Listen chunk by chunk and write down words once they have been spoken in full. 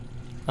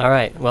All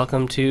right,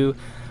 welcome to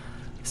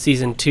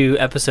Season 2,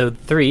 Episode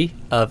 3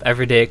 of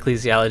Everyday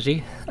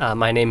Ecclesiology.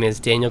 My name is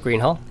Daniel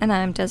Greenhall. And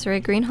I'm Desiree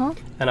Greenhall.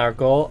 And our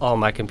goal... Oh,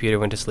 my computer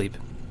went to sleep.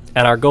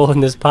 And our goal in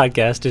this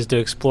podcast is to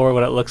explore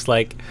what it looks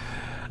like...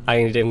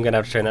 I'm going to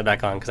have to turn that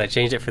back on because I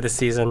changed it for this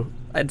season.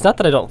 It's not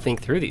that I don't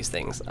think through these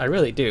things. I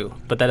really do.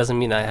 But that doesn't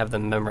mean I have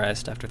them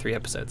memorized after 3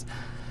 episodes.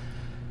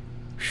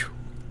 Whew.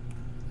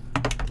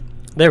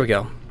 There we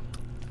go.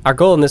 Our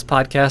goal in this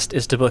podcast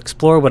is to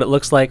explore what it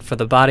looks like for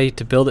the body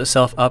to build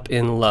itself up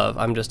in love.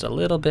 I'm just a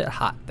little bit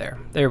hot there.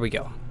 There we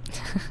go.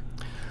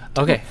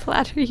 Okay. Don't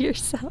flatter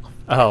yourself.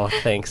 Oh,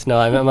 thanks. No,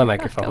 I'm at my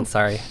microphone.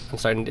 Sorry. I'm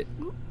starting to...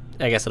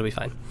 I guess it'll be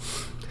fine.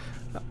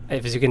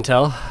 As you can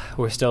tell,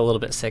 we're still a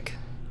little bit sick.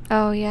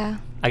 Oh, yeah.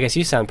 I guess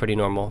you sound pretty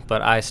normal,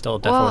 but I still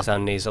definitely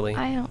sound nasally.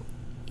 I don't...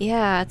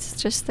 Yeah,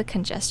 it's just the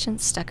congestion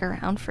stuck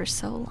around for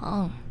so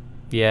long.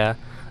 Yeah.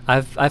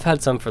 I've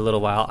had some for a little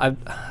while.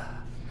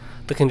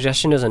 The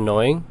congestion is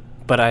annoying,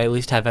 but I at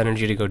least have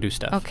energy to go do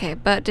stuff. Okay,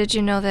 but did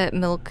you know that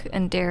milk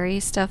and dairy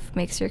stuff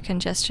makes your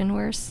congestion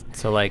worse?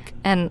 So, like,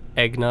 and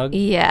eggnog?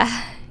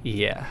 Yeah.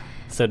 Yeah.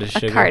 So does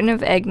sugar. A carton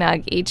of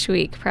eggnog each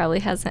week probably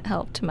hasn't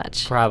helped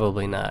much.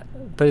 Probably not.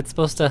 But it's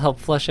supposed to help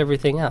flush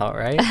everything out,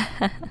 right?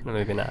 No,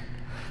 maybe not.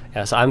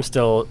 Yeah, so I'm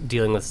still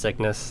dealing with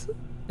sickness.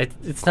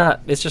 It's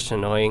just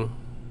annoying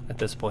at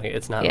this point.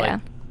 It's not, like,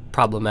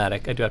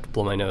 problematic. I do have to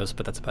blow my nose,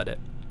 but that's about it.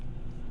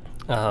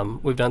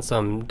 We've done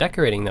some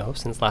decorating, though,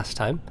 since last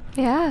time.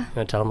 Yeah. You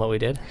want to tell them what we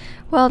did?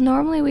 Well,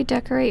 normally we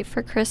decorate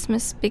for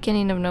Christmas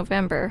beginning of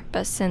November,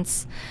 but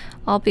since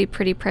I'll be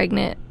pretty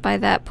pregnant by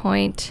that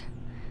point,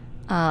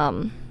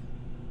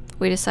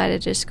 we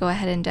decided to just go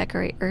ahead and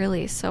decorate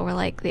early. So we're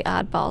like the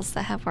oddballs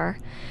that have our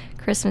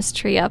Christmas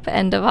tree up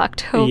end of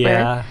October.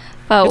 Yeah.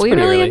 But we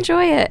really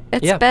enjoy it.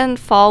 It's been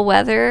fall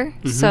weather,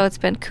 Mm-hmm. so it's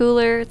been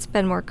cooler. It's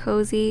been more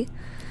cozy.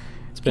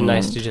 It's been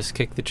nice to just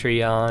kick the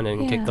tree on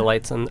and kick the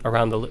lights on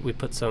around we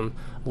put some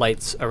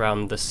lights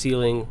around the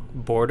ceiling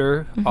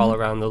border all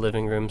around the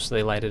living room, so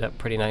they light it up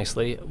pretty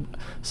nicely.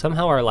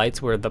 Somehow our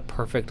lights were the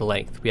perfect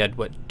length. We had,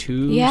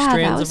 2 strands of lights?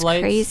 Yeah, that was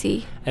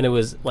crazy. And it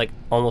was,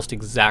 almost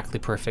exactly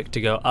perfect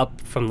to go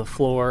up from the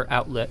floor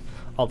outlet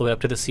all the way up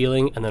to the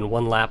ceiling, and then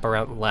one lap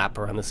around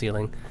the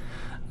ceiling.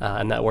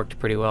 And that worked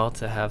pretty well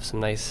to have some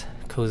nice,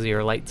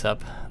 cozier lights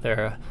up.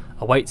 They're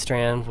a white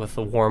strand with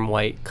a warm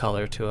white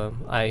color to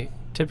them. I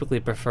typically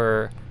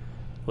prefer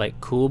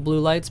cool blue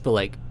lights,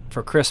 but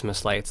for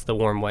Christmas lights, the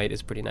warm white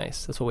is pretty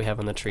nice. That's what we have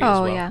on the tree as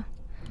well. Oh, yeah.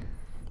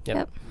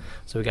 Yep.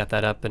 So we got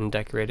that up and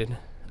decorated.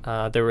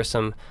 There were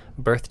some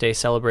birthday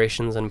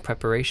celebrations and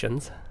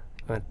preparations.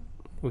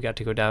 We got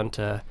to go down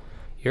to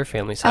your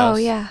family's house. Oh,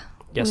 yeah.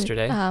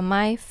 Yesterday.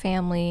 My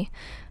family,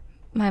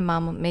 my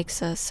mom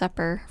makes a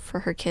supper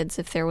for her kids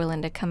if they're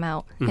willing to come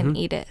out and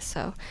eat it.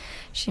 So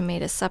she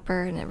made a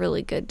supper and a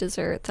really good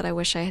dessert that I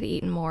wish I had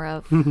eaten more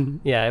of.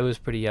 Yeah, it was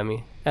pretty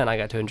yummy. And I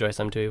got to enjoy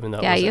some too, even though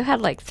you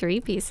had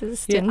 3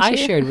 pieces, didn't you? I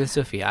shared with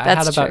Sophia. I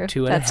had about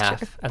 2 and a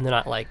half, and they're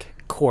not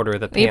quarter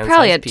the pan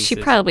size pieces. She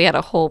probably had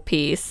a whole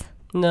piece.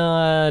 No,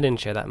 I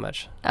didn't share that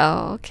much.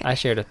 Oh, okay. I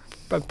shared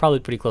probably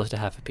pretty close to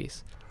half a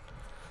piece.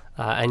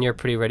 And you're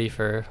pretty ready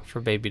for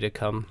baby to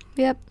come.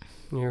 Yep.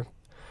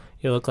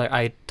 You look like...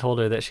 I told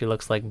her that she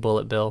looks like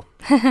Bullet Bill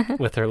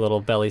with her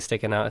little belly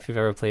sticking out. If you've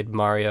ever played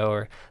Mario,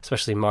 or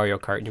especially Mario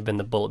Kart, and you've been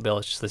the Bullet Bill,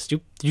 it's just this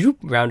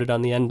rounded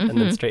on the end and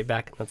then straight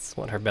back. And that's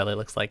what her belly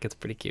looks like. It's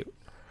pretty cute.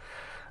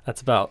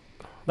 That's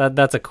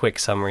a quick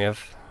summary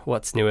of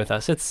what's new with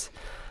us.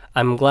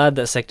 I'm glad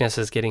that sickness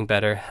is getting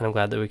better, and I'm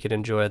glad that we could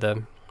enjoy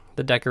the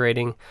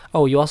decorating.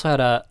 Oh, you also had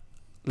that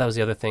was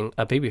the other thing,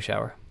 a baby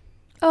shower.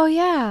 Oh,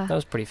 yeah. That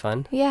was pretty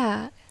fun.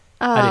 Yeah.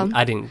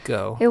 I didn't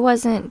go. It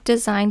wasn't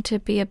designed to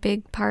be a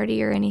big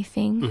party or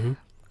anything,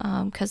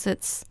 because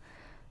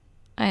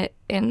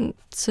in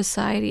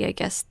society, I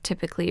guess,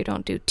 typically you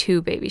don't do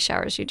 2 baby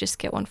showers. You just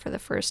get one for the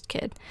first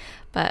kid.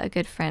 But a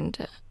good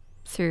friend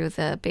threw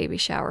the baby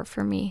shower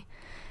for me.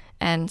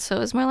 And so it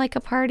was more like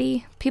a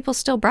party. People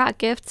still brought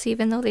gifts,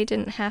 even though they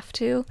didn't have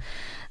to.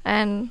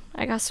 And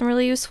I got some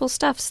really useful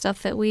stuff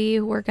that we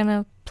were going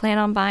to plan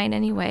on buying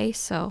anyway.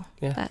 So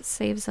that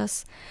saves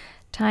us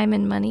time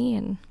and money.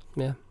 And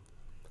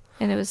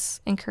it was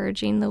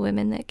encouraging the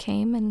women that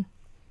came and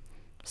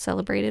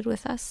celebrated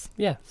with us.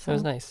 Yeah, so it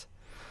was nice.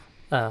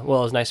 Well, it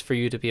was nice for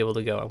you to be able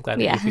to go. I'm glad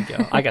that you could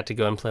go. I got to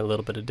go and play a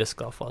little bit of disc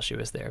golf while she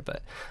was there,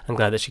 but I'm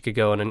glad that she could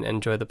go and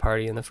enjoy the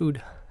party and the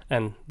food,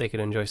 and they could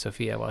enjoy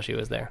Sophia while she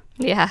was there.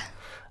 Yeah.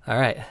 All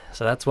right,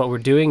 so that's what we're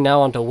doing. Now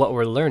on to what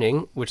we're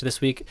learning, which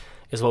this week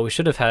is what we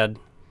should have had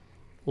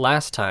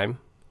last time,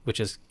 which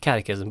is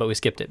catechism, but we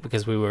skipped it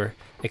because we were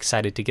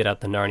excited to get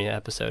out the Narnia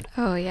episode.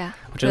 Oh, yeah.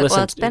 Which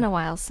it's been a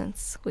while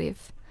since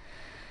we've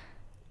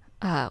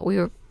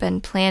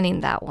been planning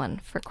that one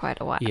for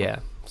quite a while. Yeah,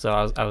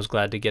 so I was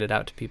glad to get it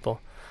out to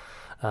people.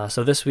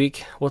 So this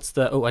week,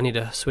 I need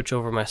to switch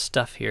over my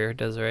stuff here,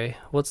 Desiree.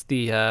 What's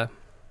the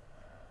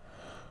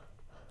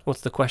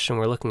question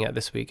we're looking at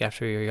this week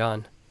after you're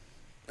gone?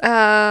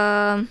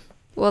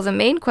 Well, the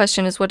main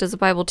question is, what does the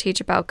Bible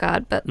teach about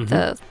God? But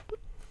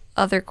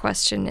other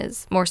question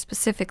is more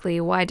specifically,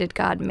 why did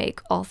God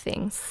make all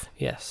things?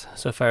 Yes.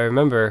 So if I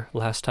remember,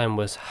 last time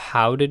was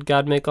how did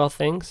God make all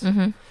things?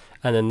 Mm-hmm.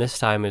 And then this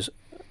time is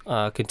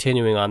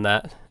continuing on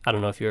that. I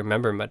don't know if you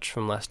remember much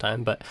from last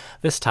time, but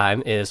this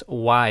time is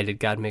why did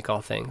God make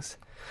all things?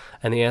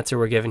 And the answer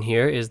we're given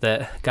here is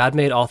that God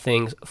made all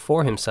things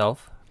for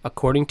himself,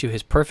 according to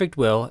his perfect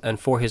will and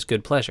for his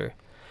good pleasure.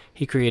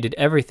 He created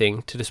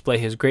everything to display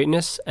his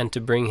greatness and to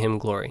bring him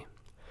glory.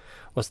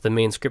 What's the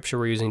main scripture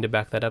we're using to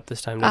back that up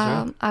this time,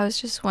 Desiree? I was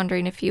just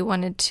wondering if you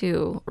wanted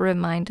to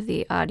remind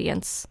the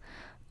audience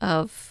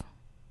of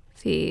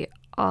the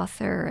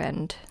author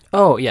and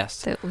Oh,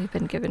 yes. that we've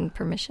been given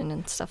permission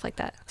and stuff like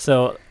that.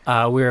 So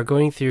we are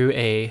going through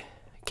a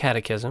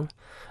catechism.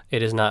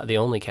 It is not the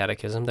only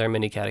catechism. There are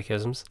many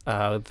catechisms.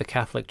 The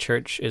Catholic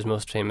Church is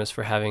most famous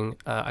for having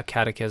a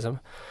catechism.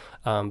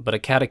 But a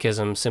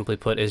catechism, simply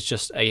put, is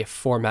just a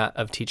format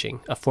of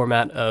teaching, a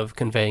format of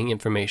conveying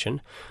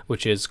information,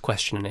 which is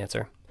question and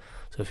answer.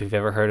 So if you've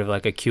ever heard of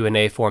like a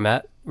Q&A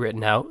format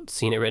written out,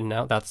 seen it written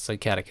out, that's a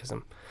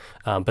catechism.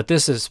 But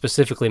this is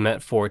specifically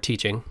meant for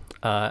teaching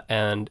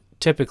and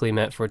typically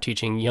meant for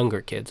teaching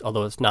younger kids,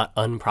 although it's not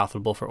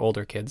unprofitable for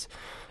older kids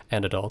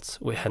and adults,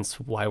 hence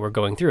why we're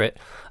going through it.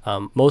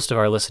 Most of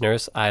our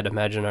listeners, I'd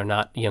imagine, are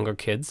not younger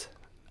kids.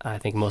 I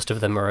think most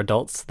of them are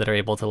adults that are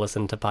able to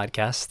listen to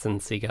podcasts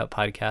and seek out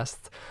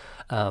podcasts.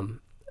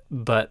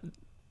 But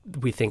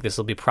we think this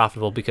will be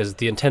profitable because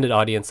the intended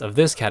audience of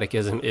this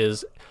catechism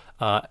is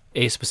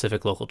a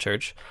specific local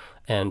church,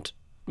 and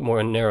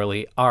more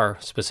narrowly, our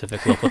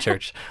specific local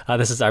church.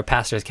 This is our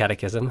pastor's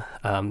catechism.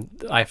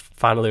 I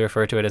fondly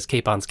refer to it as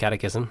Capon's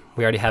catechism.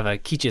 We already have a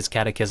Keach's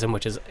catechism,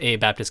 which is a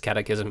Baptist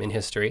catechism in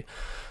history.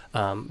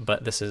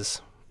 But this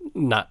is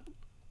not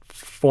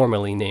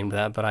formally named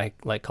that, but I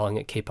like calling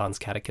it Capon's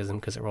catechism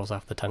because it rolls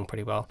off the tongue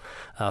pretty well,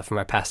 from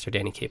our pastor,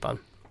 Danny Capon.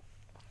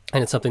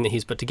 And it's something that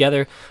he's put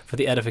together for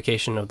the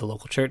edification of the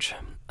local church,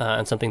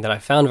 and something that I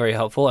found very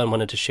helpful and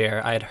wanted to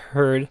share. I had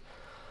heard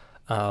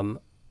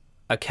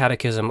a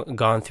catechism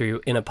gone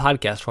through in a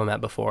podcast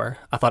format before.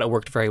 I thought it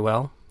worked very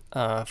well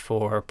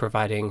for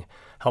providing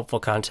helpful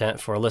content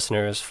for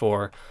listeners,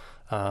 for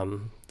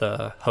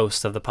the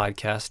hosts of the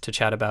podcast to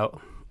chat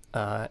about,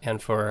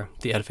 and for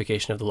the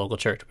edification of the local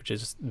church, which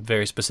is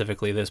very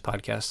specifically this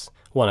podcast,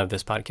 one of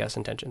this podcast's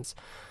intentions,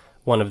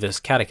 one of this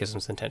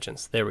catechism's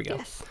intentions. There we go.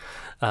 Yes.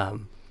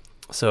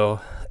 So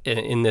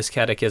in this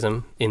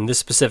catechism, in this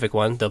specific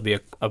one, there'll be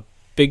a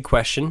big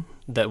question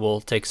that will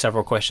take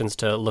several questions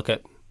to look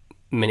at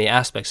many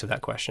aspects of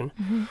that question.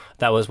 Mm-hmm.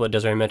 That was what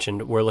Desiree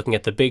mentioned. We're looking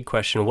at the big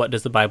question, what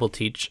does the Bible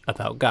teach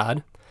about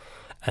God?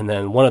 And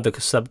then one of the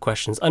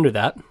sub-questions under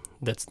that,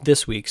 that's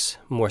this week's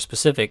more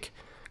specific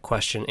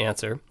question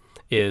answer,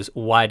 is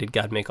why did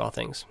God make all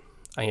things?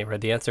 I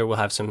read the answer. We'll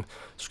have some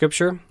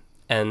scripture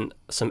and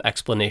some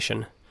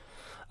explanation.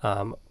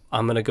 I'm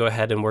going to go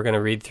ahead and we're going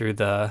to read through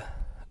the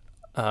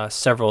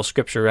several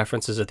scripture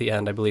references at the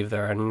end. I believe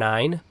there are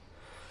 9,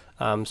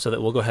 so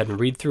that we'll go ahead and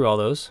read through all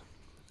those.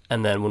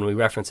 And then when we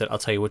reference it, I'll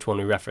tell you which one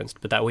we referenced.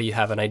 But that way you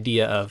have an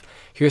idea of,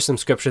 here's some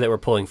scripture that we're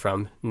pulling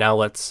from. Now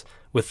let's,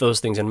 with those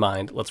things in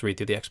mind, let's read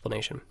through the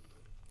explanation.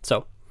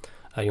 So,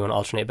 you want to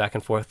alternate back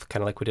and forth,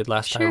 kind of like we did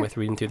last time with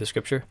reading through the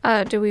scripture?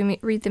 Do we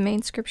read the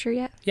main scripture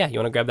yet? Yeah, you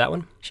want to grab that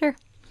one? Sure.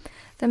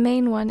 The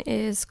main one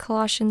is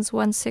Colossians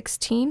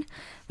 1:16.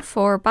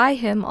 For by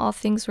him all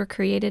things were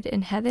created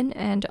in heaven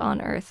and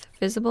on earth,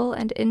 visible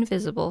and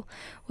invisible,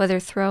 whether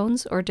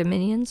thrones or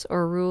dominions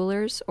or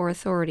rulers or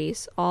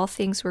authorities, all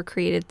things were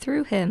created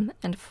through him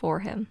and for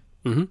him.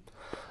 Mm-hmm.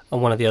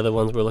 And one of the other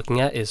ones we're looking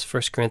at is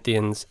 1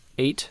 Corinthians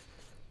 8,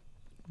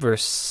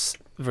 verse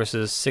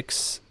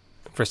 6.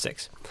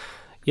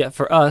 Yet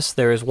for us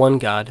there is one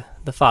God,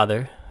 the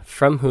Father,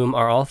 from whom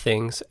are all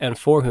things, and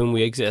for whom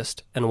we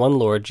exist, and one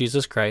Lord,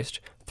 Jesus Christ,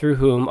 through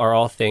whom are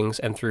all things,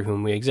 and through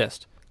whom we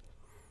exist.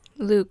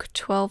 Luke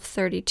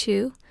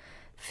 12:32.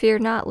 Fear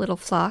not, little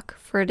flock,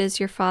 for it is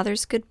your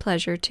Father's good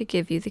pleasure to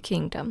give you the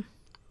kingdom.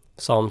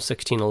 Psalm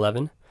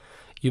 16:11.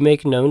 You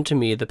make known to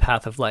me the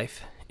path of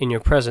life. In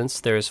your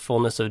presence there is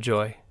fullness of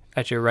joy.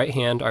 At your right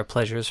hand are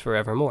pleasures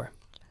forevermore.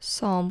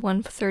 Psalm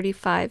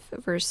 135,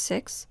 verse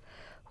 6.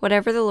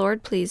 Whatever the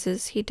Lord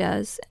pleases, he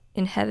does,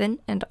 in heaven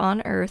and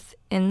on earth,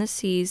 in the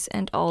seas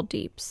and all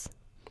deeps.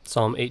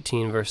 Psalm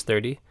 18, verse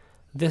 30.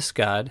 This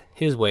God,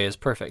 his way is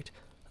perfect.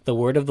 The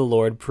word of the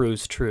Lord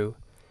proves true.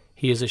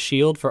 He is a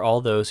shield for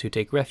all those who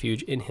take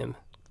refuge in him.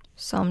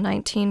 Psalm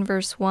 19,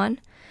 verse 1.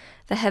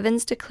 The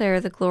heavens declare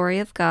the glory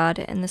of God,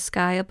 and the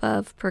sky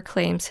above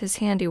proclaims his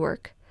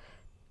handiwork.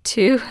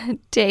 2.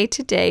 Day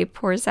to day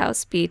pours out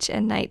speech,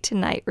 and night to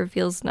night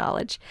reveals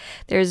knowledge.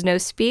 There is no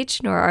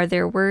speech, nor are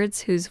there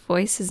words whose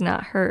voice is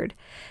not heard.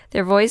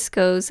 Their voice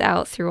goes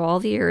out through all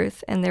the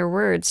earth, and their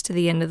words to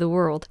the end of the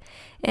world.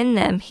 In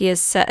them he has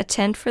set a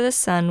tent for the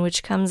sun,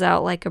 which comes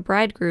out like a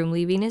bridegroom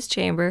leaving his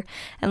chamber,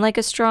 and like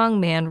a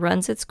strong man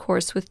runs its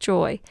course with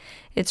joy.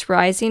 Its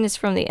rising is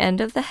from the end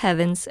of the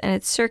heavens, and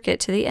its circuit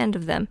to the end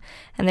of them,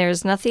 and there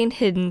is nothing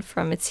hidden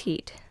from its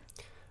heat.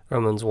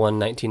 Romans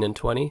 1:19 and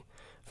 20.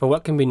 For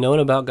what can be known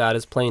about God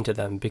is plain to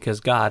them,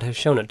 because God has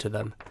shown it to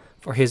them.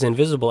 For his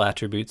invisible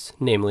attributes,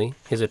 namely,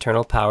 his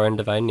eternal power and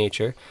divine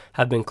nature,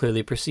 have been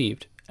clearly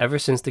perceived, ever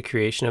since the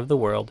creation of the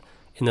world,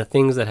 in the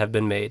things that have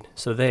been made,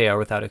 so they are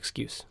without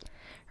excuse.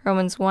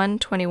 Romans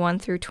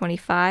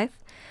 1:21-25.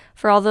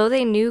 For although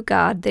they knew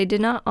God, they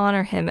did not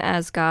honor him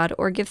as God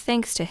or give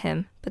thanks to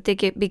him, but they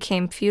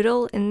became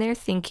futile in their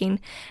thinking,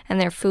 and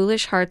their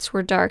foolish hearts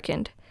were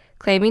darkened.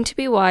 Claiming to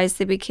be wise,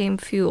 they became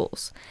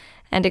fools,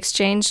 and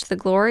exchanged the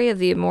glory of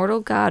the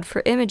immortal God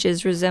for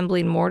images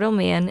resembling mortal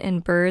man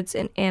and birds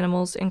and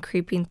animals and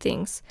creeping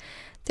things.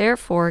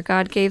 Therefore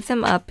God gave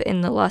them up in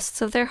the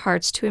lusts of their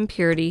hearts to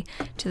impurity,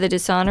 to the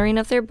dishonoring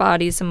of their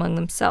bodies among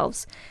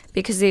themselves,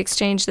 because they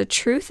exchanged the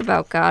truth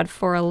about God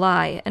for a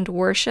lie, and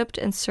worshipped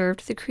and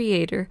served the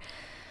creature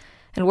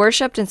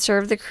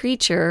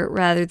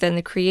rather than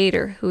the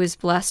Creator, who is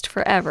blessed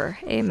forever.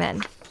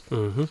 Amen.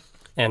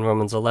 And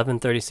Romans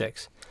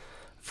 11:36.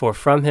 For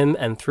from him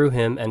and through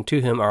him and to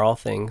him are all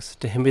things.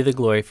 To him be the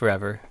glory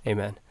forever.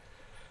 Amen.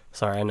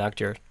 Sorry, I knocked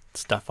your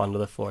stuff onto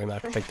the floor. You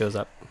might have to pick those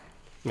up.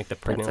 Make the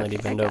pregnant lady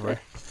bend over.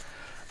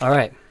 All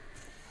right.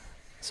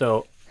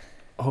 So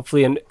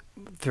hopefully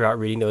throughout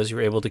reading those, you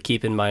were able to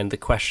keep in mind the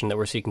question that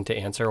we're seeking to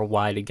answer.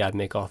 Why did God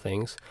make all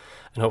things?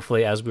 And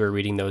hopefully as we were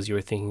reading those, you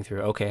were thinking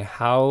through, okay,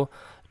 how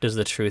does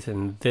the truth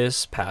in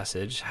this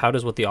passage, how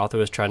does what the author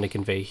was trying to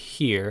convey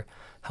here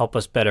help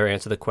us better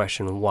answer the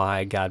question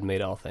why God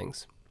made all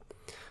things?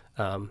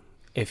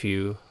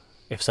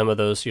 If some of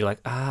those you're like,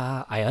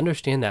 I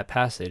understand that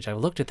passage. I've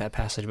looked at that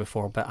passage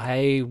before, but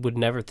I would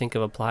never think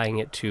of applying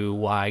it to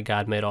why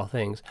God made all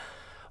things.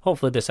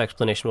 Hopefully this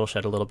explanation will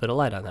shed a little bit of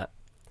light on that.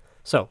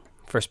 So,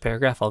 first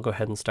paragraph, I'll go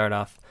ahead and start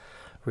off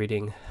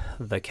reading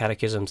the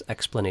Catechism's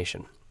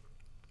explanation.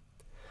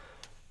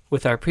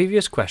 With our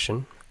previous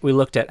question, we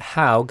looked at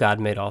how God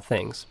made all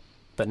things.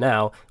 But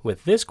now,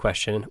 with this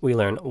question, we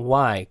learn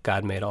why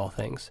God made all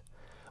things.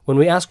 When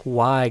we ask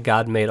why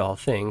God made all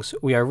things,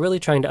 we are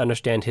really trying to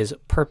understand his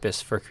purpose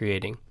for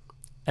creating.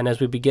 And as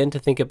we begin to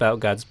think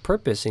about God's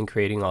purpose in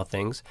creating all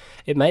things,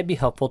 it might be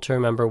helpful to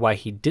remember why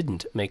he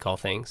didn't make all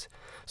things.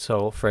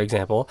 So, for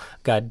example,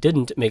 God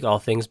didn't make all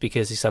things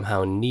because he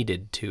somehow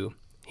needed to.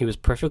 He was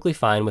perfectly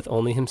fine with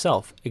only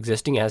himself,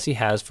 existing as he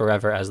has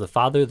forever as the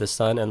Father, the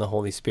Son, and the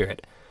Holy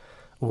Spirit.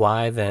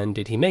 Why, then,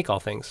 did he make all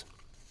things?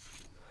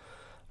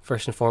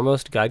 First and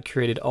foremost, God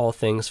created all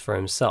things for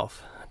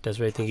himself.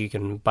 Desiree, think you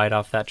can bite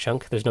off that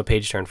chunk? There's no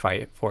page turn for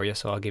you,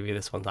 so I'll give you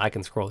this one. I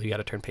can scroll. You got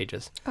to turn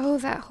pages. Oh,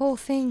 that whole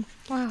thing.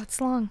 Wow,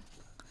 it's long.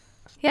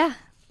 Yeah.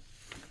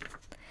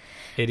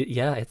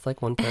 It's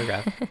like one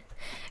paragraph.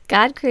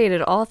 God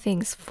created all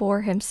things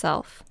for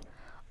himself.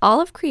 All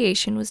of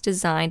creation was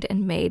designed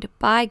and made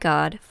by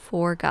God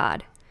for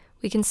God.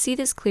 We can see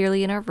this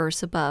clearly in our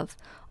verse above.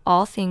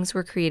 All things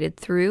were created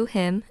through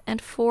him and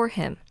for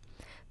him.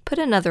 Put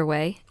another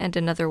way, and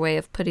another way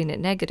of putting it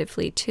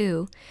negatively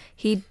too,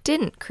 he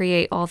didn't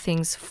create all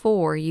things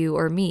for you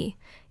or me.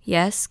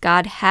 Yes,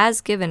 God has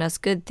given us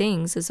good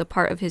things as a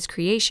part of his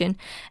creation,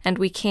 and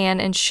we can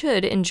and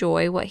should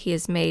enjoy what he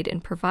has made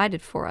and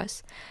provided for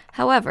us.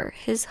 However,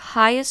 his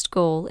highest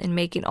goal in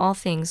making all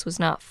things was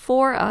not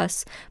for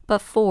us, but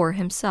for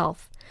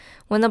himself.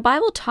 When the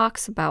Bible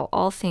talks about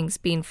all things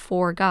being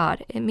for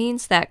God, it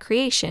means that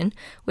creation,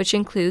 which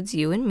includes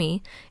you and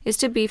me, is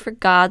to be for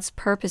God's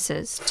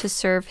purposes, to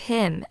serve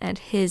him and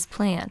his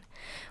plan.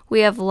 We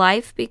have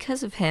life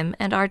because of him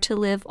and are to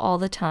live all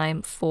the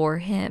time for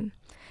him.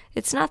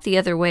 It's not the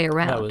other way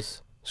around. That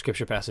was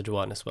Scripture Passage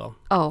 1 as well.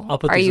 Oh, I'll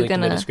put these links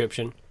in the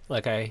description,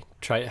 like I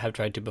have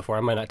tried to before.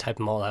 I might not type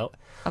them all out,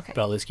 okay,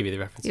 but I'll at least give you the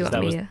references.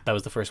 That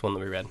was the first one that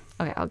we read.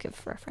 Okay, I'll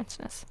give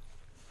references.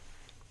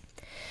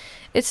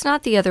 It's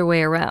not the other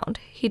way around.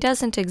 He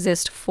doesn't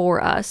exist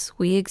for us,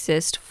 we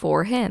exist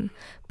for him.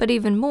 But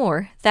even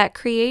more, that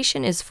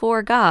creation is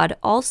for God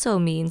also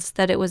means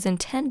that it was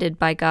intended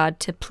by God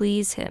to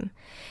please him.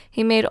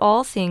 He made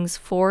all things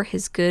for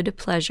his good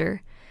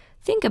pleasure.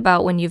 Think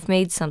about when you've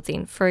made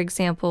something, for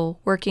example,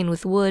 working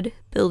with wood,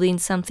 building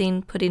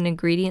something, putting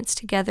ingredients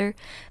together,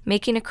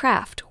 making a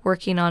craft,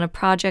 working on a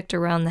project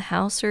around the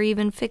house, or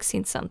even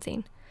fixing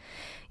something.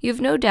 You've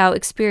no doubt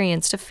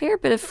experienced a fair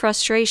bit of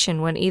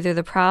frustration when either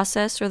the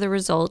process or the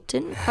result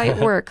didn't quite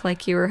work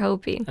like you were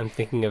hoping. I'm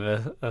thinking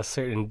of a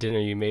certain dinner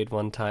you made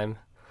one time.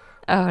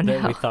 Oh, no.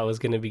 That we thought was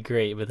going to be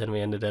great, but then we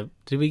ended up...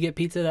 Did we get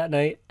pizza that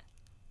night?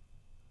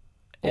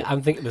 Yeah,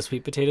 I'm thinking the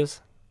sweet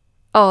potatoes.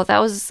 Oh, that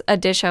was a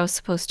dish I was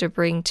supposed to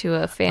bring to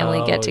a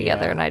family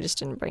get-together, and I just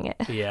didn't bring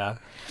it. Yeah.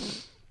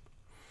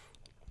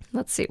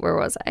 Let's see, where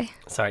was I?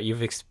 Sorry,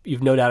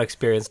 you've no doubt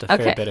experienced a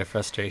fair bit of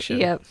frustration.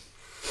 Yep.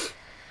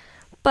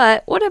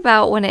 But what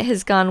about when it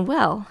has gone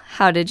well?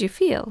 How did you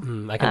feel?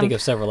 I can think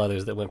of several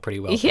others that went pretty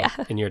well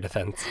in your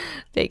defense.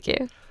 Thank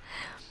you.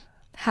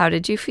 How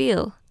did you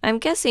feel? I'm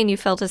guessing you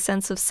felt a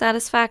sense of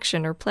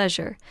satisfaction or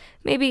pleasure.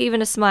 Maybe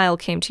even a smile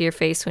came to your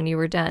face when you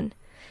were done.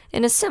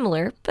 In a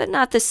similar, but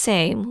not the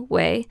same,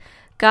 way,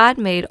 God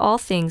made all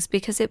things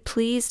because it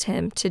pleased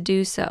him to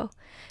do so.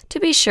 To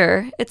be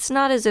sure, it's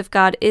not as if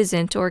God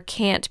isn't or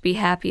can't be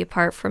happy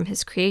apart from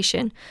his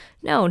creation.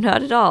 No,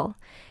 not at all.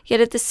 Yet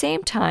at the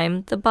same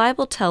time, the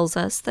Bible tells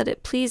us that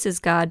it pleases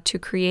God to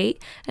create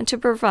and to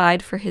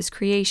provide for his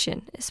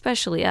creation,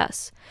 especially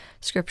us.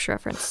 Scripture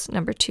reference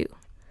number 2.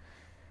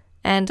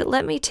 And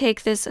let me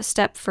take this a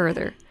step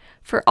further.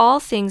 For all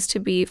things to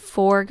be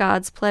for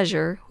God's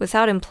pleasure,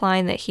 without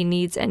implying that he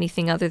needs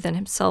anything other than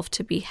himself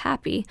to be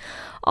happy,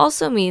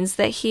 also means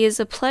that he is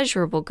a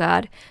pleasurable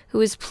God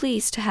who is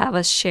pleased to have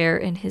us share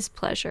in his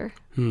pleasure.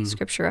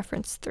 Scripture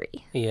reference 3.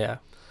 Yeah.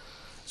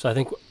 So I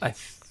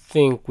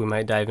think we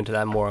might dive into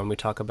that more when we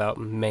talk about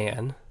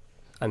man.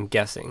 I'm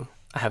guessing.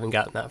 I haven't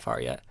gotten that far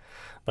yet.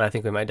 But I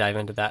think we might dive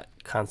into that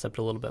concept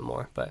a little bit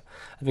more. But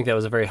I think that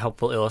was a very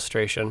helpful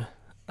illustration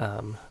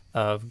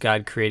of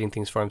God creating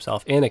things for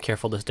himself, and a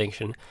careful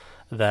distinction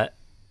that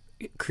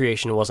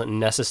creation wasn't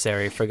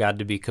necessary for God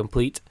to be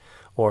complete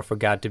or for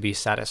God to be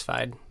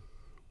satisfied,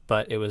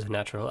 but it was a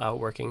natural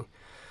outworking.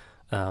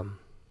 And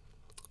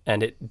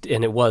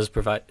it was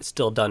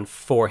still done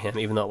for him,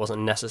 even though it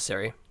wasn't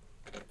necessary.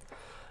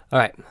 All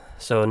right,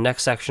 so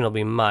next section will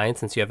be mine,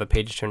 since you have a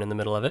page turn in the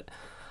middle of it.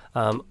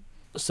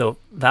 So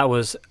that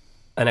was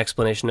an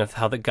explanation of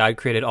how that God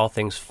created all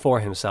things for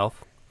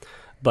himself,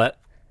 but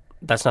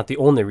that's not the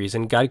only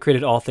reason. God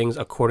created all things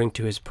according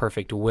to his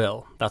perfect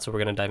will. That's what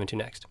we're going to dive into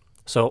next.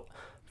 So,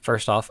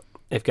 first off,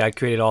 if God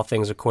created all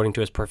things according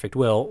to his perfect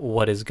will,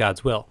 what is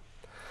God's will?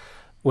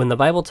 When the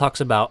Bible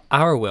talks about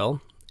our will,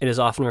 it is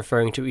often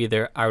referring to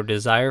either our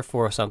desire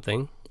for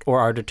something or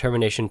our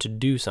determination to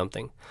do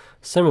something.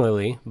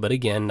 Similarly, but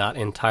again, not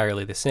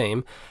entirely the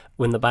same,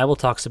 when the Bible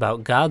talks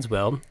about God's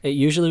will, it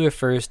usually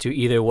refers to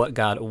either what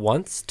God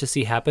wants to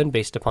see happen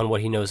based upon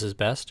what he knows is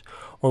best,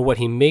 or what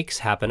he makes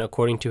happen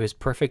according to his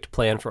perfect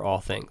plan for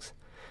all things.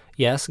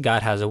 Yes,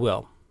 God has a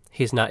will.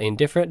 He's not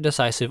indifferent,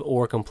 decisive,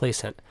 or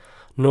complacent,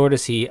 nor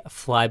does he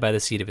fly by the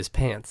seat of his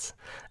pants.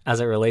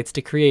 As it relates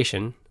to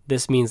creation,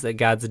 this means that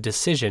God's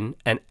decision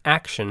and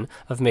action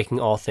of making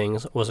all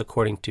things was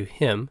according to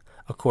him,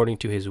 according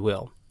to his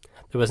will.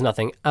 There was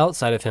nothing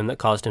outside of him that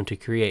caused him to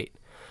create.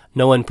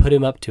 No one put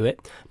him up to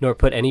it, nor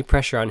put any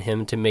pressure on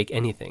him to make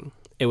anything.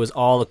 It was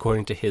all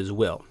according to his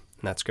will.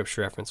 And that's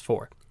Scripture reference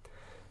 4.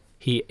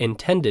 He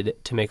intended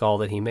to make all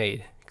that he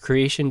made.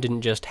 Creation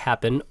didn't just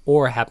happen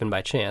or happen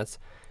by chance.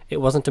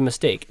 It wasn't a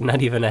mistake,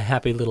 not even a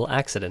happy little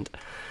accident.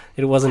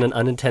 It wasn't an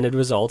unintended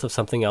result of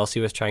something else he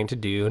was trying to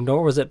do,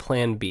 nor was it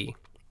plan B.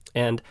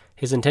 And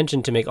his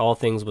intention to make all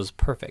things was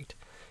perfect.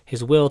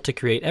 His will to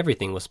create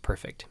everything was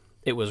perfect.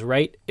 It was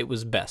right, it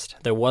was best.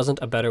 There wasn't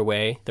a better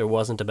way, there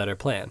wasn't a better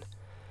plan.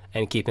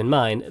 And keep in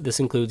mind,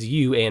 this includes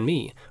you and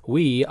me.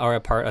 We are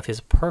a part of his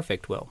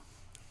perfect will.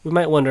 We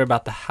might wonder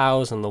about the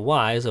hows and the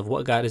whys of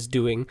what God is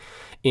doing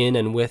in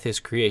and with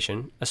his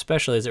creation,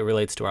 especially as it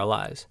relates to our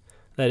lives.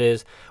 That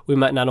is, we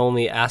might not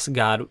only ask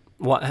why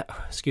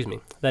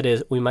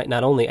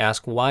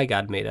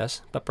God made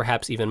us, but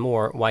perhaps even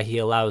more, why he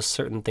allows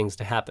certain things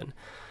to happen.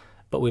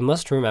 But we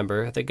must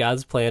remember that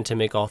God's plan to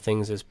make all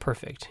things is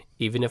perfect,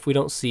 even if we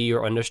don't see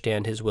or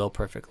understand his will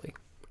perfectly.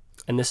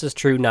 And this is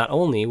true not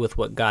only with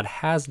what God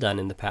has done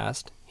in the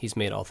past, he's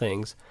made all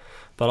things,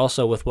 but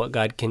also with what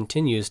God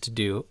continues to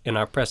do in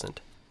our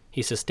present.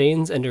 He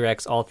sustains and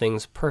directs all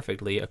things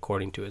perfectly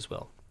according to his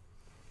will.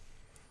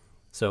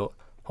 So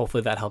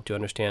hopefully that helped you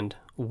understand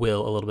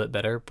will a little bit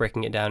better,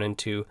 breaking it down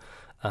into,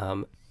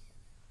 how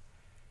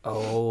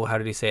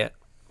did he say it?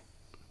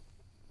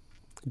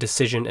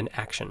 Decision and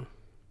action.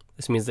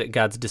 This means that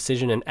God's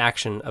decision and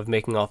action of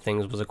making all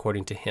things was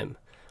according to him,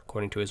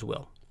 according to his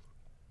will.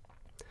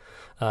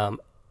 There's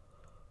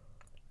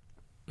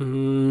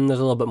a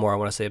little bit more I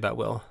want to say about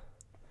will.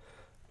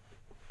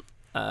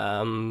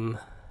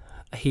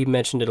 He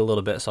mentioned it a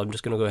little bit, so I'm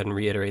just going to go ahead and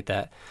reiterate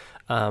that.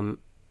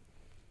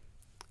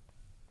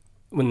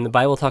 When the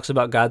Bible talks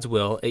about God's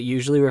will, it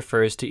usually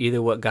refers to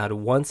either what God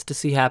wants to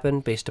see happen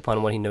based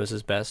upon what he knows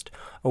is best,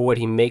 or what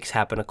he makes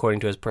happen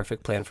according to his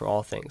perfect plan for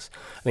all things.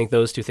 I think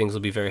those two things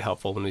will be very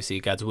helpful when we see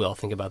God's will.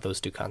 Think about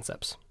those two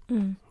concepts.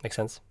 Make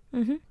sense?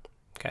 Mm-hmm.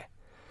 Okay.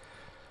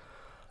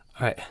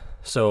 All right.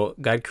 So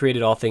God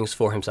created all things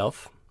for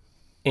himself,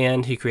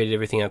 and he created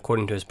everything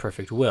according to his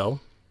perfect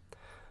will.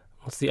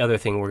 What's the other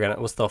thing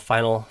what's the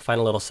final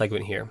little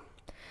segment here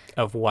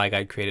of why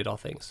God created all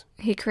things?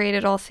 He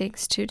created all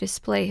things to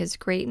display his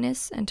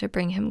greatness and to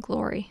bring him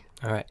glory.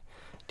 All right.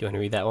 Do you want to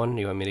read that one, or do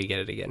you want me to get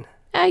it again?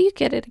 You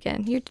get it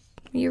again.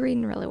 You're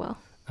reading really well.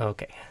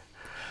 Okay.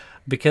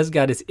 Because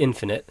God is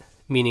infinite,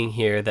 meaning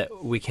here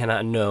that we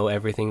cannot know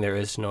everything there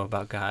is to know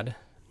about God,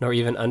 nor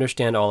even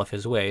understand all of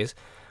his ways,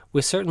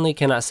 we certainly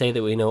cannot say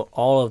that we know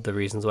all of the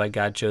reasons why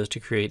God chose to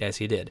create as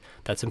he did.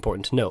 That's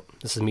important to note.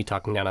 This is me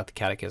talking down at the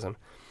catechism.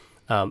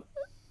 We're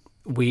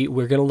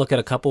going to look at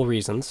a couple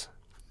reasons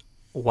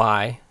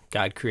why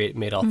God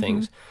made all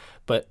things.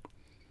 But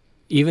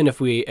even if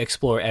we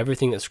explore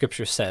everything that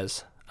Scripture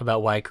says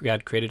about why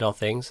God created all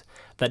things,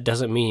 that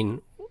doesn't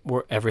mean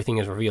everything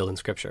is revealed in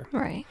Scripture.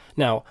 Right.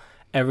 Now,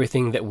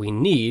 everything that we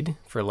need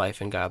for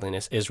life and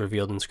godliness is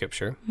revealed in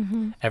Scripture,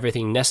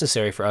 everything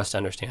necessary for us to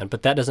understand,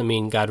 but that doesn't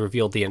mean God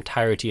revealed the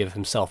entirety of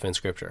himself in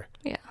Scripture.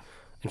 Yeah.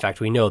 In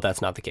fact, we know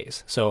that's not the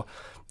case. So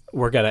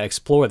we're going to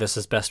explore this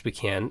as best we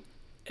can,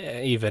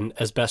 even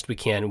as best we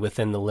can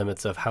within the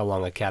limits of how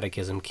long a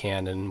catechism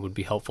can and would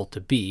be helpful to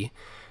be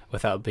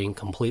without being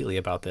completely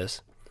about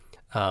this.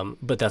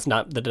 But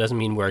that doesn't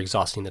mean we're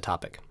exhausting the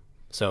topic.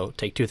 So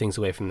take two things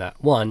away from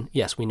that. One,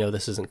 yes, we know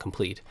this isn't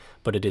complete,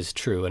 but it is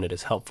true and it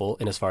is helpful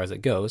in as far as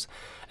it goes.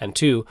 And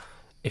two,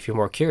 if you're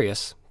more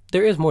curious,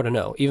 there is more to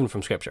know, even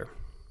from Scripture.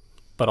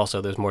 But also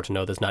there's more to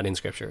know that's not in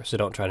Scripture. So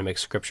don't try to make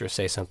Scripture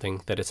say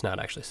something that it's not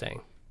actually saying.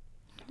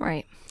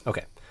 Right.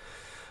 Okay.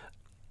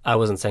 I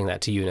wasn't saying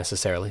that to you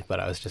necessarily, but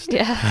I was just...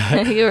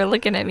 Yeah, you were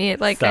looking at me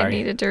like Sorry. I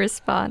needed to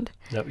respond.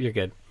 Nope, you're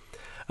good.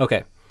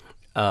 Okay.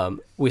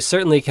 We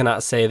certainly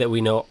cannot say that we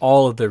know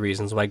all of the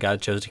reasons why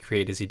God chose to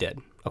create as he did.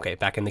 Okay,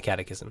 back in the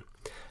catechism.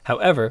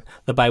 However,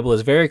 the Bible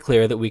is very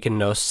clear that we can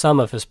know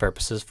some of his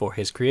purposes for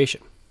his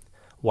creation.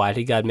 Why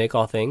did God make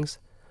all things?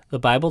 The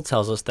Bible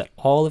tells us that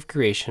all of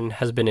creation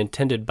has been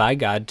intended by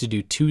God to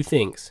do two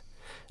things: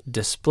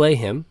 display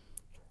him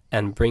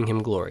and bring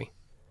him glory.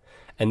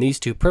 And these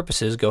two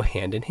purposes go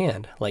hand in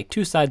hand, like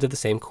two sides of the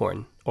same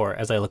coin, or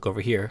as I look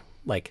over here,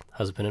 like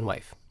husband and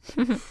wife.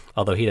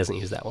 Although he doesn't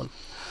use that one.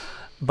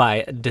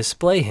 By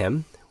display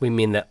him, we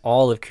mean that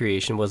all of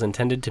creation was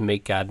intended to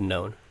make God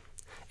known.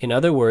 In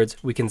other words,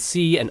 we can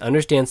see and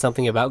understand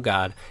something about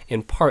God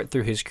in part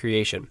through his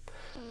creation.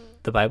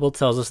 The Bible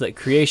tells us that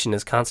creation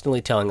is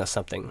constantly telling us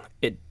something.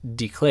 It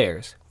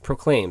declares,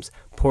 proclaims,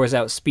 pours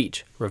out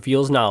speech,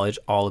 reveals knowledge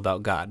all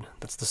about God.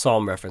 That's the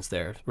Psalm reference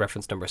there,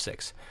 reference number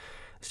 6.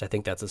 I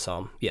think that's a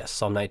Psalm. Yes,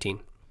 Psalm 19.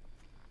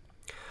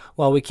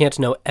 While we can't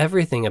know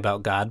everything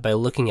about God by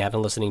looking at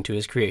and listening to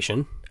his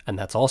creation, and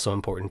that's also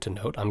important to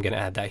note, I'm going to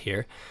add that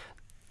here.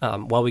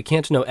 While we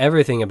can't know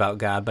everything about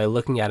God by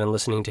looking at and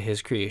listening to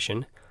his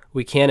creation,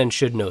 we can and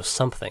should know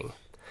something.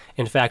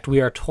 In fact, we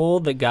are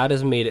told that God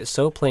has made it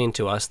so plain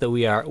to us that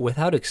we are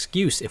without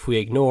excuse if we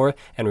ignore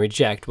and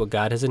reject what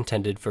God has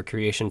intended for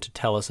creation to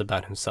tell us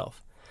about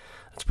himself.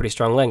 That's pretty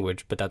strong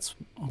language, but that's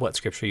what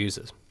Scripture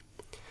uses.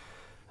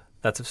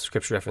 That's a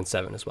Scripture reference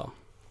 7 as well.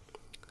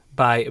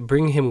 By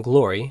bring him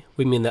glory,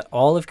 we mean that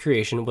all of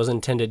creation was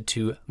intended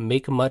to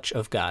make much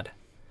of God.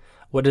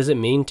 What does it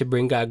mean to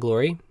bring God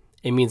glory?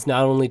 It means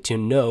not only to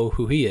know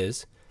who he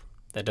is,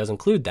 that does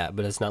include that,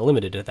 but it's not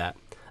limited to that.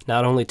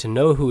 Not only to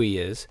know who he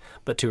is,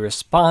 but to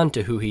respond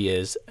to who he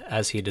is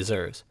as he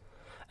deserves.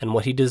 And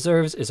what he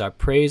deserves is our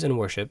praise and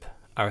worship,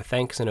 our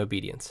thanks and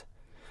obedience.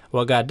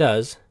 What God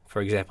does,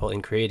 for example,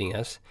 in creating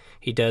us,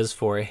 he does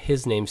for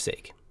his name's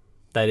sake.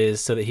 That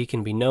is, so that he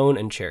can be known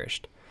and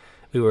cherished.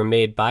 We were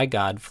made by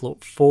God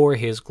for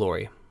his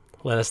glory.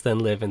 Let us then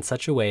live in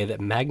such a way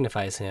that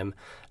magnifies him,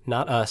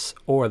 not us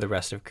or the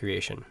rest of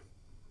creation.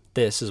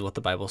 This is what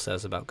the Bible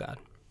says about God.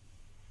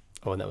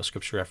 Oh, and that was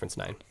Scripture reference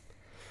 9.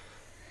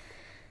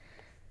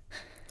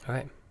 All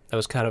right. That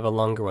was kind of a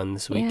longer one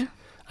this week. Yeah.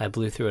 I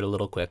blew through it a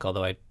little quick,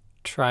 although I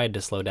tried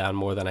to slow down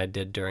more than I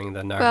did during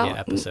the Narnia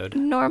episode.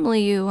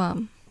 Normally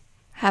you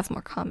have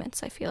more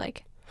comments, I feel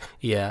like.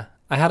 Yeah.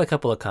 I had a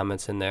couple of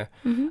comments in there,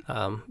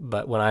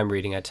 but when I'm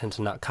reading, I tend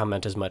to not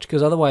comment as much,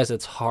 because otherwise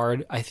it's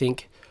hard, I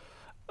think,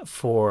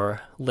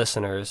 for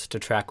listeners to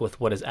track with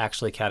what is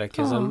actually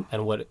catechism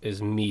and what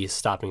is me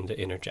stopping to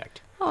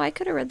interject. Oh, I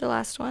could have read the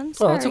last one.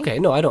 Sorry. Oh, it's okay.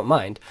 No, I don't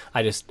mind.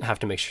 I just have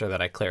to make sure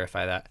that I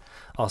clarify that.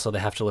 Also, they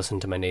have to listen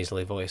to my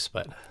nasally voice,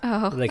 but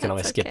they can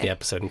always skip the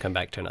episode and come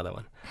back to another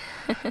one.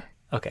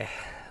 Okay.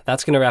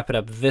 That's going to wrap it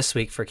up this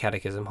week for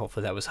catechism.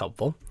 Hopefully that was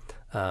helpful.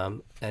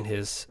 And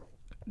his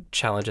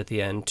challenge at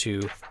the end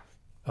to...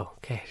 Oh,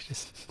 okay.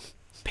 Just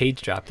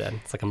page drop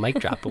then. It's like a mic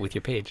drop, but with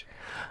your page.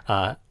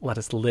 Let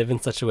us live in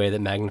such a way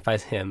that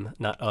magnifies him,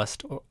 not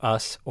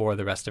us or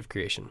the rest of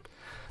creation.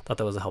 Thought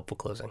that was a helpful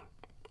closing.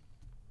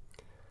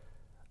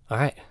 All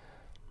right.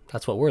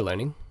 That's what we're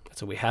learning.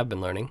 That's what we have been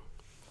learning.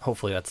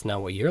 Hopefully that's now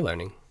what you're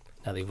learning,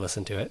 now that you've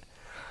listened to it.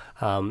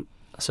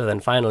 So then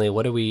finally,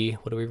 what are we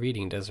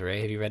reading,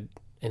 Desiree? Have you read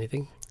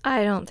anything?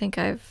 I don't think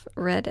I've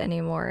read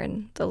any more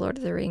in The Lord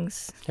of the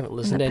Rings. You haven't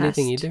listened to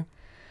anything either?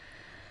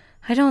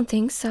 I don't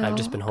think so. I've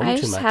just been home I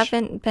too just much.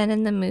 haven't been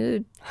in the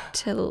mood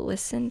to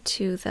listen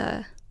to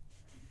the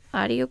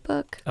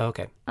audiobook. Oh,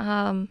 okay.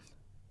 I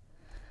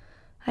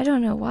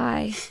don't know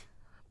why,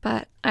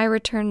 but I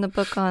returned the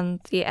book on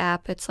the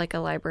app. It's like a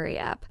library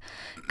app,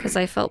 because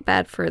I felt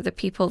bad for the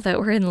people that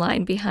were in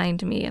line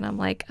behind me, and I'm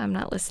like, I'm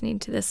not listening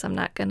to this. I'm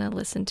not going to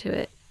listen to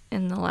it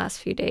in the last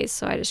few days,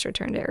 so I just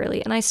returned it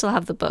early, and I still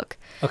have the book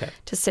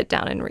to sit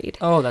down and read.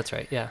 Oh, that's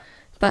right, yeah.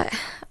 But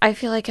I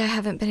feel like I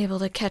haven't been able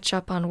to catch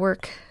up on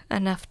work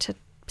enough to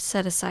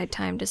set aside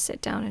time to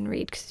sit down and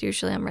read, because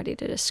usually I'm ready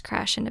to just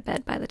crash into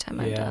bed by the time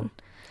I'm done.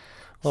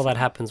 Well, that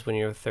happens when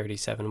you're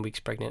 37 weeks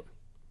pregnant.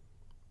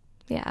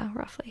 Yeah,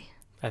 roughly.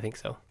 I think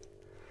so.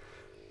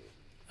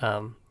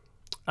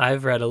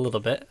 I've read a little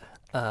bit.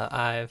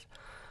 I've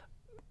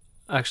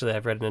Actually,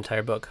 I've read an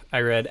entire book.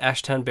 I read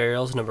Ashtown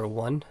Burials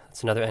 #1.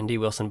 It's another N.D.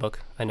 Wilson book,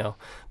 I know.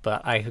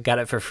 But I got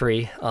it for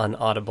free on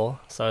Audible,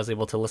 so I was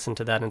able to listen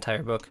to that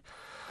entire book.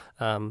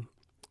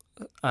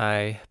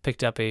 I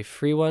picked up a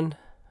free one.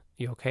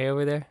 You okay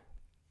over there?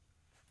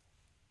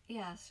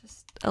 Yeah, it's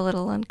just a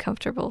little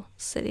uncomfortable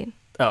sitting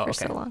for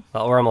so long.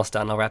 Well, we're almost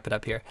done. I'll wrap it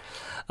up here.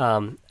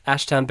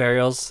 Ashtown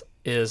Burials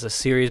is a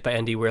series by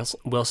N.D.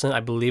 Wilson. I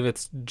believe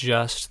it's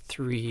just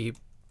 3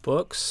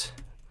 books.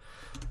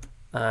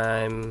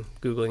 I'm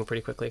Googling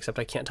pretty quickly, except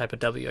I can't type a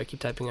W. I keep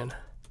typing in.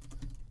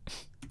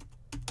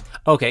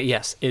 Okay,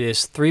 yes, it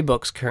is 3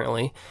 books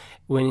currently.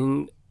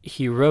 When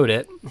he wrote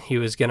it, he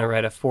was going to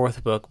write a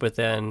 4th book, but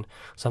then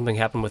something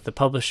happened with the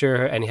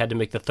publisher, and he had to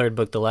make the 3rd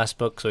book the last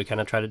book, so he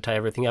kind of tried to tie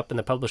everything up, and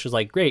the publisher's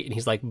like, great, and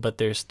he's like, but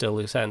there's still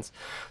loose ends.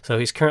 So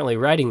he's currently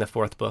writing the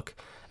 4th book,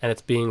 and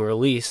it's being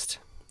released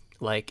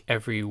like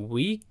every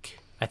week.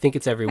 I think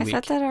it's every week. I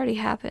thought that already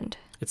happened.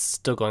 It's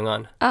still going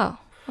on. Oh,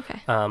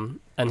 okay. And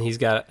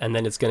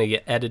then it's going to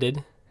get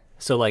edited.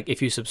 So like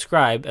if you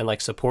subscribe and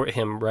like support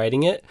him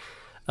writing it,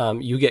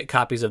 you get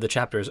copies of the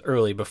chapters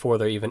early before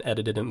they're even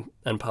edited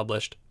and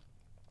published.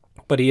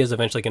 But he is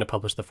eventually going to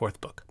publish the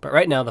 4th book. But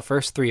right now the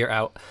first 3 are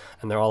out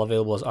and they're all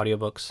available as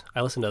audiobooks.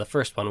 I listened to the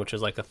first one, which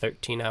is like a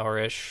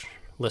 13-hour-ish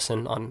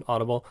listen on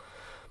Audible.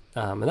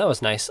 And that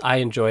was nice. I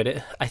enjoyed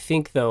it. I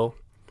think though,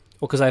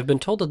 because I've been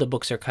told that the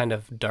books are kind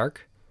of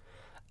dark,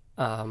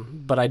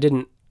 but I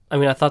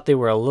thought they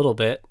were a little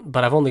bit,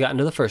 but I've only gotten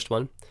to the first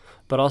one.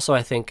 But also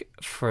I think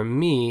for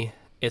me,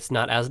 it's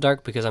not as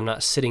dark because I'm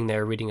not sitting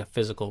there reading a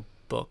physical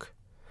book.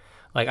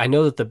 Like I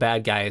know that the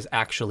bad guy is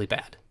actually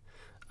bad.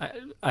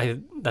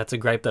 That's a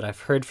gripe that I've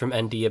heard from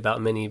ND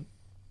about many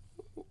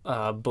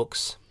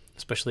books,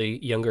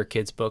 especially younger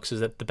kids' books,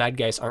 is that the bad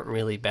guys aren't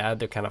really bad.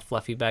 They're kind of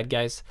fluffy bad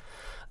guys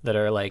that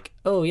are like,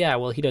 oh yeah,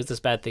 well he does this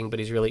bad thing, but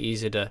he's really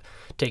easy to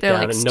take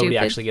down, and nobody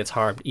actually gets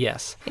harmed.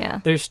 Yes. Yeah.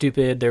 They're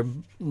stupid. They're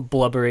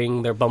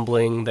blubbering. They're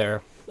bumbling.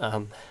 They're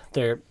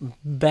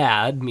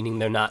bad, meaning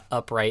they're not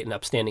upright and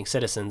upstanding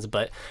citizens,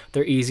 but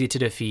they're easy to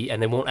defeat,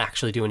 and they won't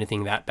actually do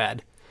anything that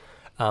bad.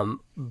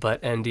 But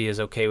ND is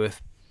okay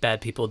with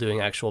bad people doing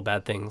actual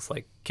bad things,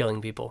 like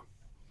killing people,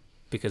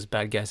 because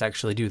bad guys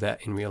actually do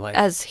that in real life.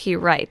 As he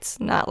writes,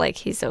 not like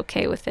he's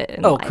okay with it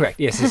in life. Oh, correct.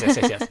 Yes.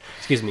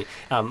 Excuse me.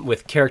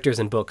 With characters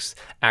in books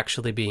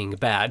actually being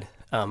bad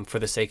for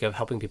the sake of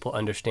helping people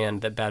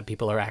understand that bad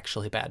people are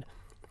actually bad,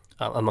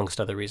 amongst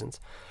other reasons.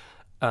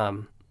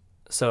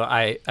 So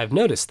I've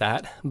noticed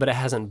that, but it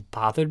hasn't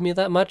bothered me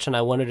that much, and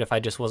I wondered if I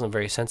just wasn't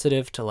very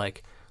sensitive to,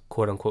 like,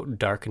 quote-unquote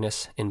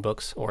darkness in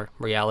books or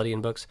reality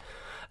in books.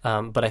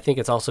 But I think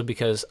it's also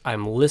because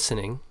I'm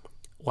listening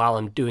while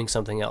I'm doing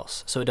something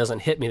else. So it doesn't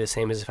hit me the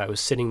same as if I was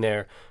sitting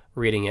there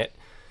reading it,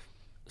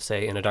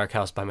 say, in a dark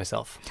house by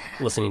myself,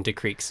 listening to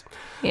creaks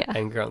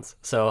and groans.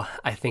 So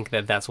I think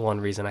that that's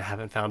one reason I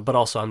haven't found, but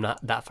also I'm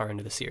not that far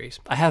into the series.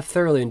 I have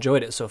thoroughly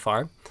enjoyed it so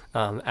far.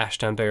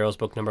 Ashtown Burials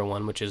book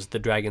 #1, which is The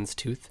Dragon's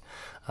Tooth.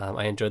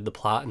 I enjoyed the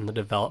plot and the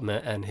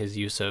development and his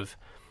use of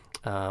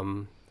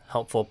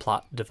helpful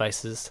plot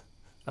devices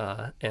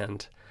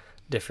and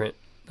different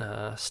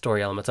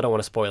story elements. I don't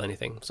want to spoil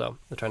anything, so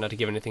I'll try not to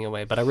give anything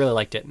away, but I really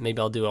liked it. Maybe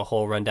I'll do a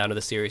whole rundown of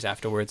the series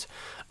afterwards.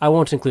 I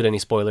won't include any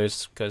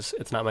spoilers because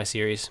it's not my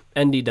series.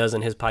 ND does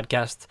in his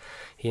podcast.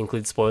 He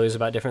includes spoilers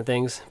about different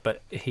things,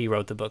 but he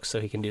wrote the book, so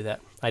he can do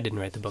that. I didn't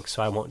write the book,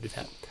 so I won't do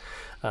that.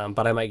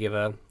 But I might give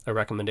a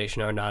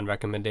recommendation or a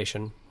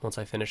non-recommendation once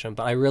I finish them.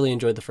 But I really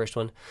enjoyed the first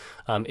one.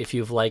 If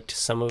you've liked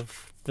some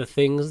of the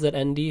things that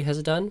ND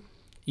has done,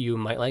 you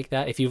might like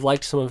that. If you've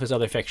liked some of his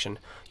other fiction,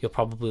 you'll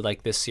probably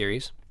like this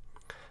series.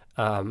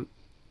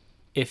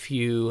 If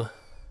you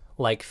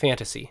like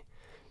fantasy,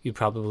 you'd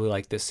probably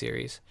like this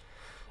series.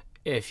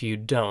 If you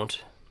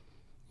don't,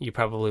 you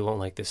probably won't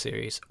like this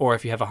series. Or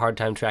if you have a hard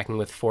time tracking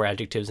with 4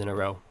 adjectives in a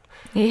row,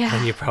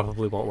 then you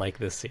probably won't like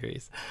this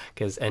series.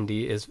 Because ND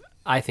is,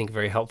 I think,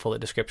 very helpful at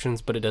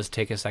descriptions, but it does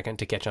take a second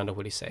to catch on to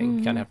what he's saying.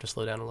 You kind of have to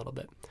slow down a little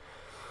bit.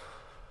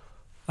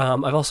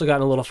 I've also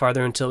gotten a little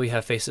farther until we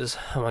have faces.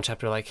 I'm on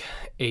chapter like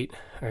 8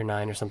 or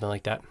 9 or something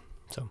like that.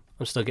 So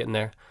I'm still getting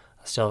there.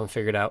 I still haven't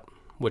figured out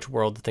which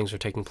world the things are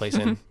taking place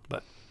in,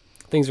 but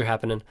things are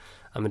happening.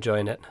 I'm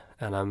enjoying it,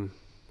 and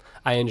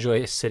I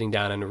enjoy sitting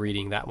down and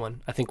reading that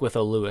one. I think with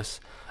O.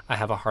 Lewis, I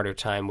have a harder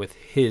time with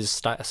his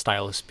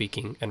style of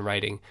speaking and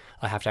writing.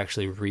 I have to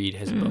actually read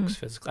his books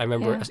physically. I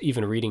remember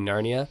even reading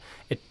Narnia,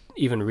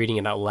 even reading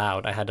it out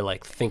loud, I had to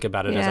like think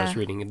about it as I was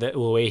reading. The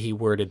way he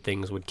worded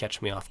things would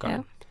catch me off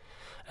guard.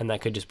 And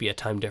that could just be a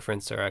time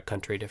difference or a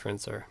country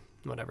difference or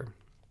whatever.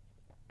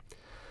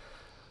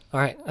 All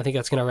right, I think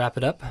that's going to wrap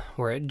it up.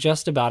 We're at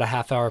just about a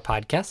half-hour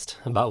podcast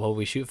about what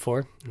we shoot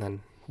for, and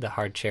then the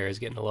hard chair is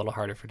getting a little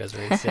harder for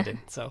Desiree to sit in,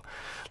 so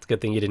it's a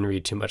good thing you didn't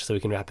read too much so we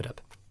can wrap it up.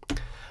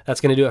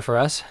 That's going to do it for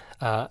us.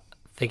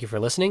 Thank you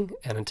for listening,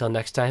 and until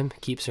next time,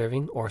 keep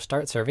serving or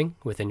start serving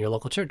within your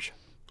local church.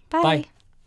 Bye.